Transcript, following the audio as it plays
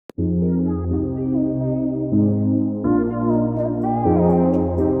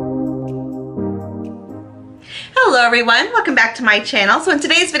Hello everyone, welcome back to my channel. So in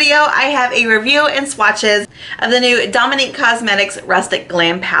today's video I have a review and swatches of the new Dominique Cosmetics Rustic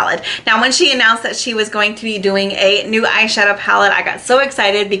Glam Palette. Now when she announced that she was going to be doing a new eyeshadow palette, I got so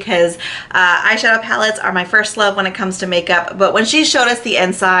excited because eyeshadow palettes are my first love when it comes to makeup, but when she showed us the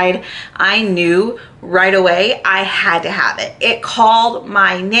inside, I knew right away I had to have it. It called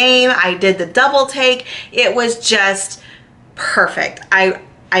my name. I did the double take. It was just perfect.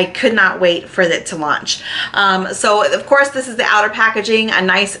 I could not wait for it to launch. So of course this is the outer packaging, a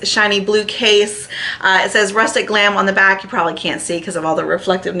nice shiny blue case. It says Rustic Glam on the back. You probably can't see because of all the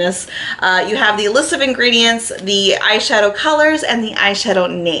reflectiveness. You have the list of ingredients, the eyeshadow colors, and the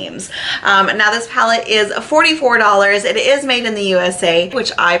eyeshadow names. Now this palette is $44. It is made in the USA,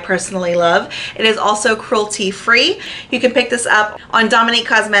 which I personally love. It is also cruelty free. You can pick this up on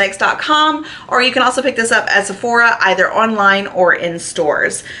DominiqueCosmetics.com, or you can also pick this up at Sephora, either online or in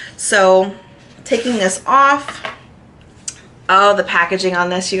stores. So taking this off, oh, the packaging on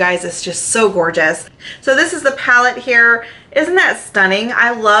this, you guys, is just so gorgeous. So this is the palette here. Isn't that stunning?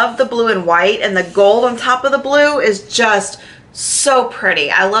 I love the blue and white, and the gold on top of the blue is just so pretty.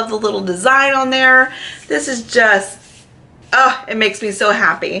 I love the little design on there. This is just, oh, it makes me so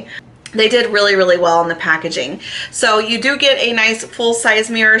happy. They did really, really well on the packaging. So you do get a nice full-size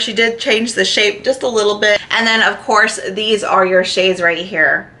mirror. She did change the shape just a little bit. And then, of course, these are your shades right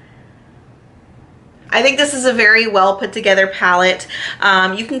here. I think this is a very well put together palette.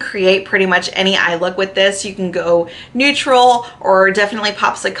 You can create pretty much any eye look with this. You can go neutral or definitely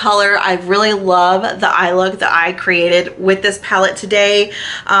pops of color. I really love the eye look that I created with this palette today.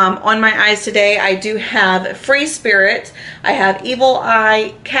 On my eyes today, I do have Free Spirit, I have Evil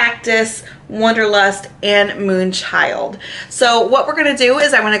Eye, Cactus, Wanderlust, and Moonchild. So what we're going to do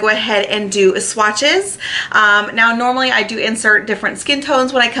is I'm going to go ahead and do swatches. Now normally I do insert different skin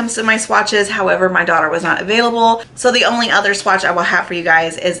tones when it comes to my swatches. However, my daughter was not available, so the only other swatch I will have for you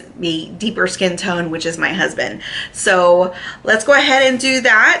guys is the deeper skin tone, which is my husband. So let's go ahead and do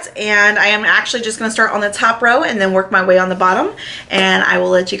that, and I am actually just going to start on the top row and then work my way on the bottom, and I will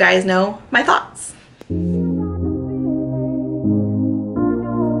let you guys know my thoughts.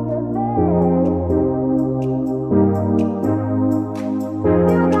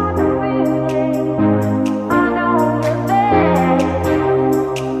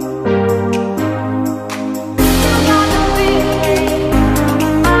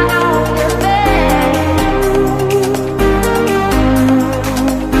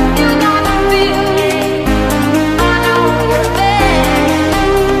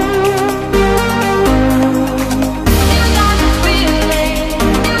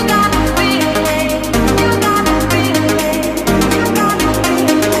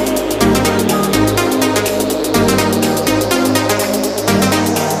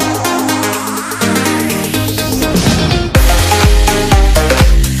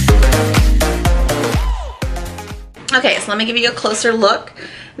 Okay, so let me give you a closer look.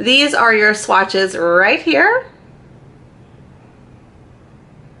 These are your swatches right here.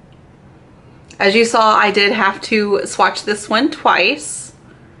 As you saw, I did have to swatch this one twice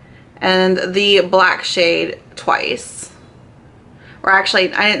and the black shade twice. Or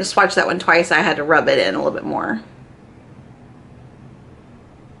actually, I didn't swatch that one twice. I had to rub it in a little bit more.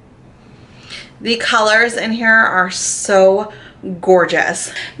 The colors in here are so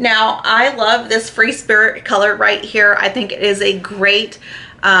gorgeous. Now I love this Free Spirit color right here. I think it is a great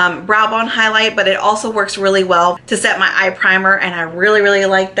brow bone highlight, but it also works really well to set my eye primer, and I really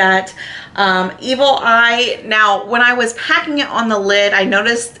like that. Evil Eye, now when I was packing it on the lid, I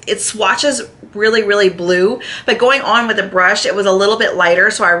noticed it swatches really blue, but going on with the brush it was a little bit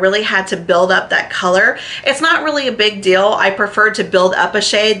lighter, so I really had to build up that color. It's not really a big deal. I prefer to build up a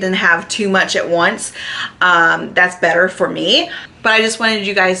shade than have too much at once. That's better for me, but I just wanted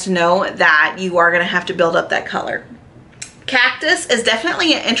you guys to know that you are going to have to build up that color. Cactus is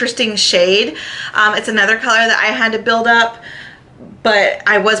definitely an interesting shade. It's another color that I had to build up, but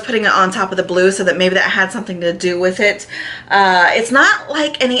I was putting it on top of the blue, so that maybe that had something to do with it. It's not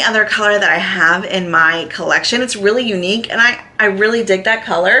like any other color that I have in my collection. It's really unique, and I really dig that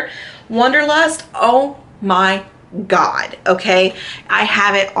color. Wanderlust, oh my god, okay? I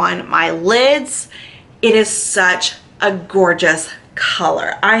have it on my lids. It is such a gorgeous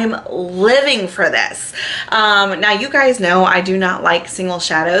color. I am living for this. Now you guys know I do not like single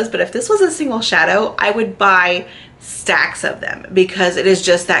shadows, but if this was a single shadow, I would buy stacks of them because it is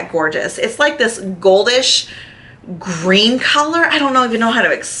just that gorgeous. It's like this goldish green color. I don't even know how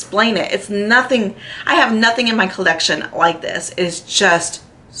to explain it. It's nothing, I have nothing in my collection like this. It is just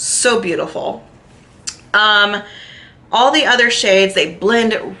so beautiful. All the other shades, they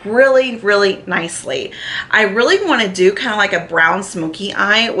blend really, really nicely. I really want to do kind of like a brown smoky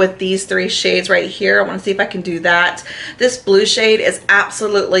eye with these 3 shades right here. I want to see if I can do that. This blue shade is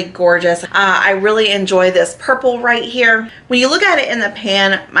absolutely gorgeous. I really enjoy this purple right here. When you look at it in the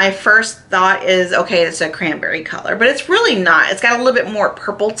pan, my first thought is, okay, it's a cranberry color, but it's really not. It's got a little bit more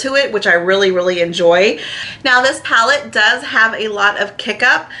purple to it, which I really, really enjoy. Now, this palette does have a lot of kick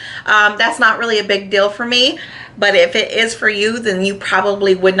up. That's not really a big deal for me. But if it is for you, then you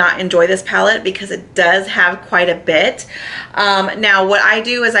probably would not enjoy this palette because it does have quite a bit. Now, what I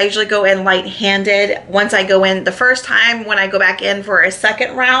do is I usually go in light-handed. Once I go in the first time, when I go back in for a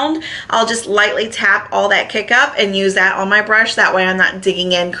second round, I'll just lightly tap all that kick up and use that on my brush. That way I'm not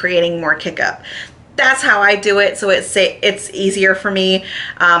digging in, creating more kick up. That's how I do it, so it's easier for me.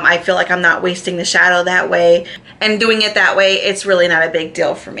 I feel like I'm not wasting the shadow that way, and doing it that way, it's really not a big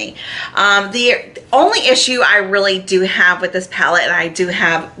deal for me. The only issue I really do have with this palette, and I do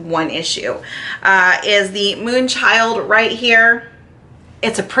have one issue, is the Moonchild right here.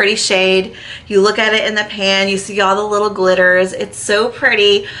 It's a pretty shade. You look at it in the pan, you see all the little glitters. It's so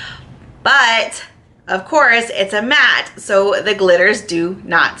pretty, but of course, it's a matte, so the glitters do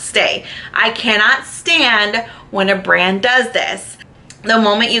not stay. I cannot stand when a brand does this. The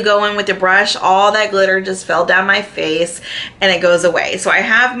moment you go in with the brush, all that glitter just fell down my face and it goes away. So I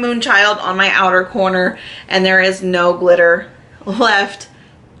have Moonchild on my outer corner and there is no glitter left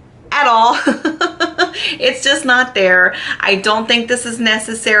at all. It's just not there. I don't think this is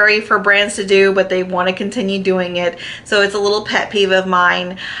necessary for brands to do, but they want to continue doing it. So it's a little pet peeve of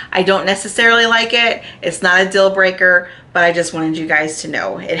mine. I don't necessarily like it. It's not a deal breaker, but I just wanted you guys to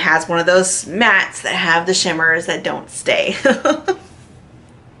know. It has one of those mattes that have the shimmers that don't stay.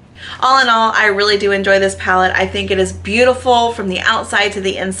 All in all, I really do enjoy this palette. I think it is beautiful from the outside to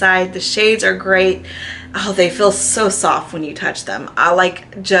the inside. The shades are great. Oh, they feel so soft when you touch them. I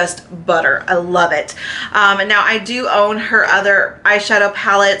like just butter. I love it. Now, I do own her other eyeshadow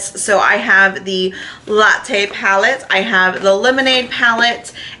palettes. So I have the Latte palette, I have the Lemonade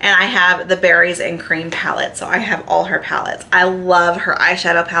palette, and I have the Berries and Cream palette. So I have all her palettes. I love her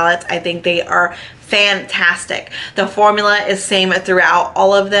eyeshadow palettes. I think they are fantastic. The formula is same throughout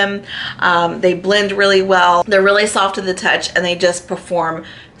all of them. They blend really well. They're really soft to the touch and they just perform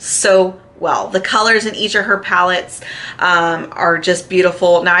so well. The colors in each of her palettes are just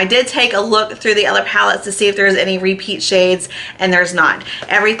beautiful. Now, I did take a look through the other palettes to see if there's any repeat shades, and there's not.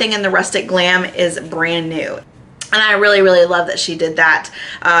 Everything in the Rustic Glam is brand new. And I really, really love that she did that.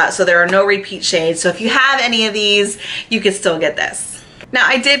 So there are no repeat shades. So if you have any of these, you can still get this. Now,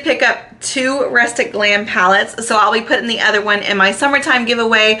 I did pick up 2 Rustic Glam palettes, so I'll be putting the other one in my summertime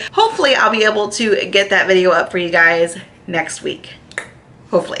giveaway. Hopefully, I'll be able to get that video up for you guys next week.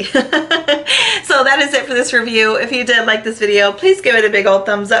 Hopefully. So that is it for this review. If you did like this video, please give it a big old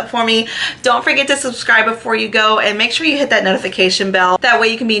thumbs up for me. Don't forget to subscribe before you go, and make sure you hit that notification bell. That way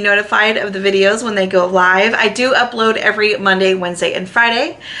you can be notified of the videos when they go live. I do upload every Monday, Wednesday, and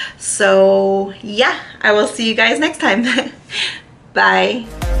Friday. So yeah, I will see you guys next time.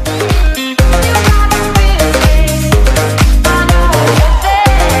 Bye.